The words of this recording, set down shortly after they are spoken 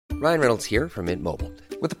Ryan Reynolds here from Mint Mobile.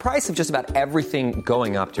 With the price of just about everything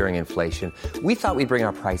going up during inflation, we thought we'd bring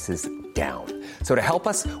our prices down. So to help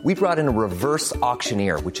us, we brought in a reverse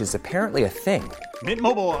auctioneer, which is apparently a thing. Mint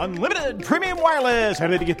Mobile Unlimited Premium Wireless. How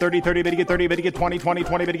to get 30, 30, bit to get 30, bit to get 20, 20,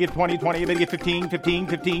 20, bit to get 20, 20, bit to get 15, 15,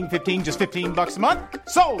 15, 15, just $15 a month?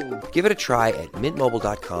 Sold! Give it a try at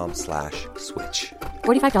mintmobile.com/switch.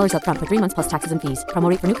 $45 up front for 3 months plus taxes and fees. Promo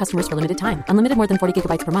rate for new customers for limited time. Unlimited more than 40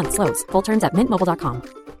 gigabytes per month. Slows full terms at mintmobile.com.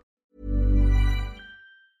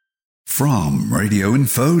 From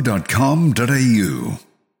radioinfo.com.au.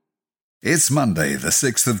 It's Monday, the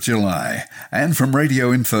 6th of July, and from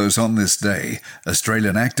Radio Info's On This Day,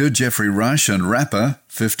 Australian actor Geoffrey Rush and rapper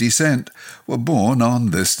 50 Cent were born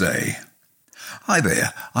on this day. Hi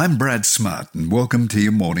there, I'm Brad Smart, and welcome to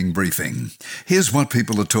your morning briefing. Here's what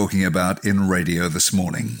people are talking about in radio this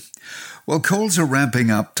morning. Well, calls are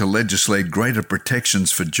ramping up to legislate greater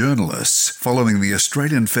protections for journalists following the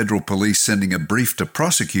Australian Federal Police sending a brief to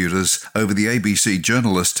prosecutors over the ABC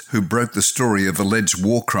journalist who broke the story of alleged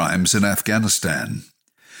war crimes in Afghanistan.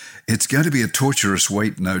 It's going to be a torturous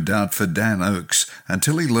wait, no doubt, for Dan Oakes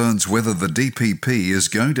until he learns whether the DPP is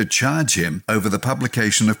going to charge him over the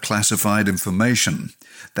publication of classified information.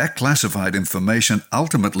 That classified information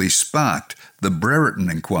ultimately sparked the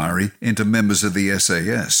Brereton inquiry into members of the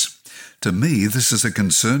SAS. To me, this is a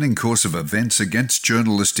concerning course of events against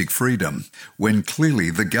journalistic freedom, when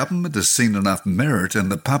clearly the government has seen enough merit in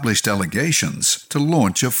the published allegations to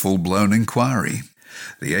launch a full-blown inquiry.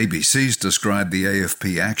 The ABC's described the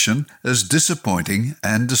AFP action as disappointing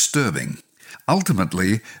and disturbing.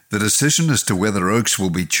 Ultimately, the decision as to whether Oakes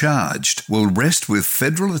will be charged will rest with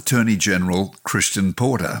Federal Attorney General Christian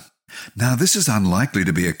Porter. Now, this is unlikely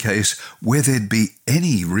to be a case where there'd be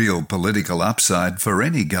any real political upside for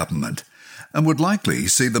any government, and would likely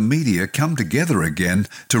see the media come together again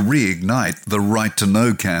to reignite the Right to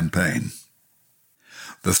Know campaign.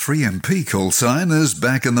 The 3MP call sign is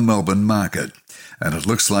back in the Melbourne market, and it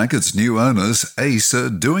looks like its new owners, Ace, are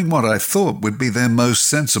doing what I thought would be their most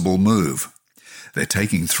sensible move. They're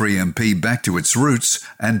taking 3MP back to its roots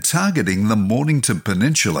and targeting the Mornington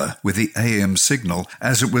Peninsula with the AM signal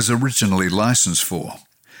as it was originally licensed for.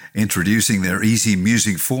 Introducing their easy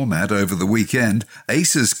music format over the weekend,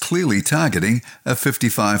 Ace is clearly targeting a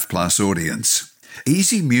 55-plus audience.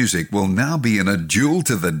 Easy Music will now be in a duel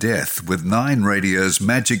to the death with Nine Radio's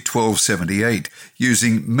Magic 1278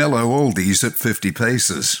 using mellow oldies at 50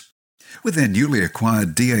 paces. With their newly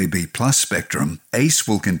acquired DAB Plus spectrum, Ace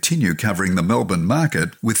will continue covering the Melbourne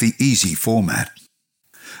market with the easy format.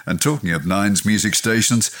 And talking of Nine's music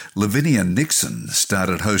stations, Lavinia Nixon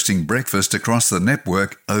started hosting breakfast across the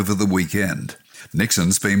network over the weekend.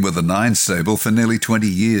 Nixon's been with the Nine stable for nearly 20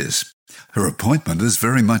 years. Her appointment is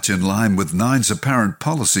very much in line with Nine's apparent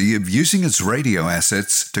policy of using its radio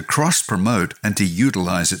assets to cross-promote and to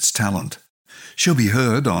utilise its talent. She'll be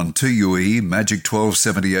heard on 2UE, Magic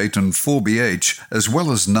 1278 and 4BH, as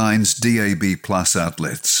well as Nine's DAB Plus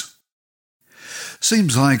outlets.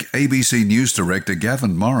 Seems like ABC News Director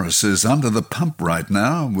Gavin Morris is under the pump right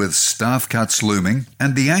now, with staff cuts looming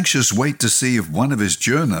and the anxious wait to see if one of his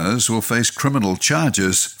journos will face criminal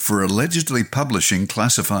charges for allegedly publishing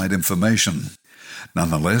classified information.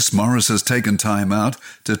 Nonetheless, Morris has taken time out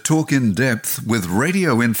to talk in depth with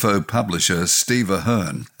Radio Info publisher Steve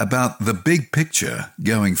Ahern about the big picture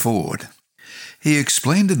going forward. He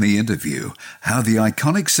explained in the interview how the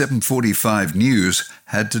iconic 745 News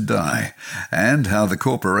had to die and how the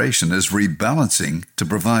corporation is rebalancing to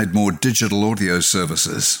provide more digital audio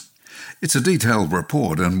services. It's a detailed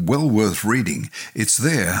report and well worth reading. It's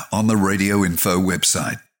there on the Radio Info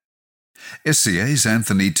website. SCA's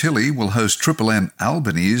Anthony Tilley will host Triple M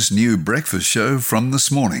Albany's new breakfast show from this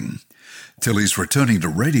morning. Tilley's returning to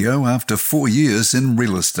radio after 4 years in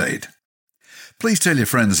real estate. Please tell your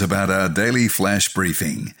friends about our daily flash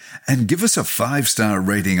briefing and give us a 5-star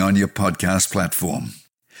rating on your podcast platform.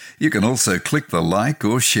 You can also click the like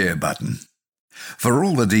or share button. For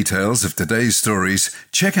all the details of today's stories,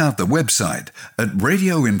 check out the website at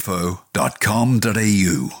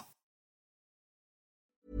radioinfo.com.au.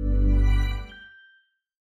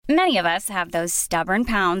 Many of us have those stubborn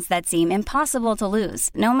pounds that seem impossible to lose,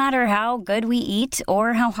 no matter how good we eat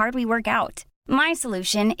or how hard we work out. My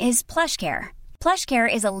solution is PlushCare.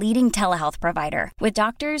 PlushCare is a leading telehealth provider with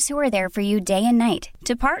doctors who are there for you day and night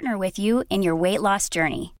to partner with you in your weight loss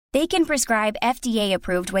journey. They can prescribe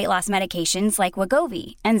FDA-approved weight loss medications like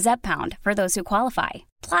Wegovy and Zepbound for those who qualify.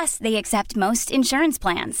 Plus, they accept most insurance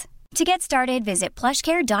plans. To get started, visit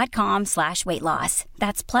plushcare.com/weightloss.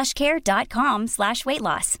 That's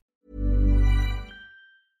plushcare.com/weightloss.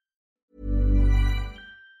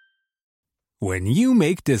 When you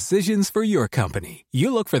make decisions for your company,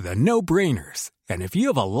 you look for the no-brainers. And if you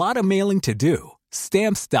have a lot of mailing to do,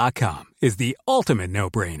 Stamps.com is the ultimate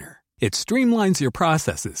no-brainer. It streamlines your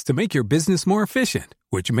processes to make your business more efficient,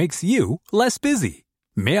 which makes you less busy.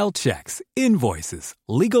 Mail checks, invoices,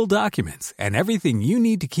 legal documents, and everything you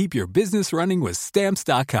need to keep your business running with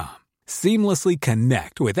Stamps.com. Seamlessly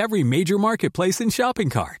connect with every major marketplace and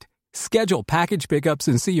shopping cart. Schedule package pickups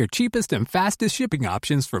and see your cheapest and fastest shipping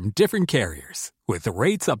options from different carriers, with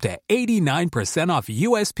rates up to 89% off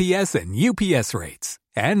USPS and UPS rates.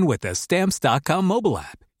 And with the Stamps.com mobile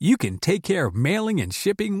app, you can take care of mailing and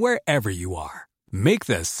shipping wherever you are. Make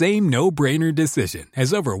the same no-brainer decision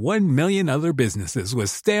as over 1 million other businesses with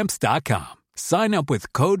Stamps.com. Sign up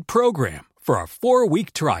with code PROGRAM for a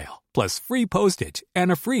 4-week trial, plus free postage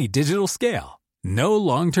and a free digital scale. No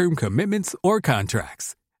long-term commitments or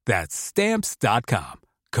contracts. That's Stamps.com.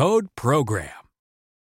 Code PROGRAM.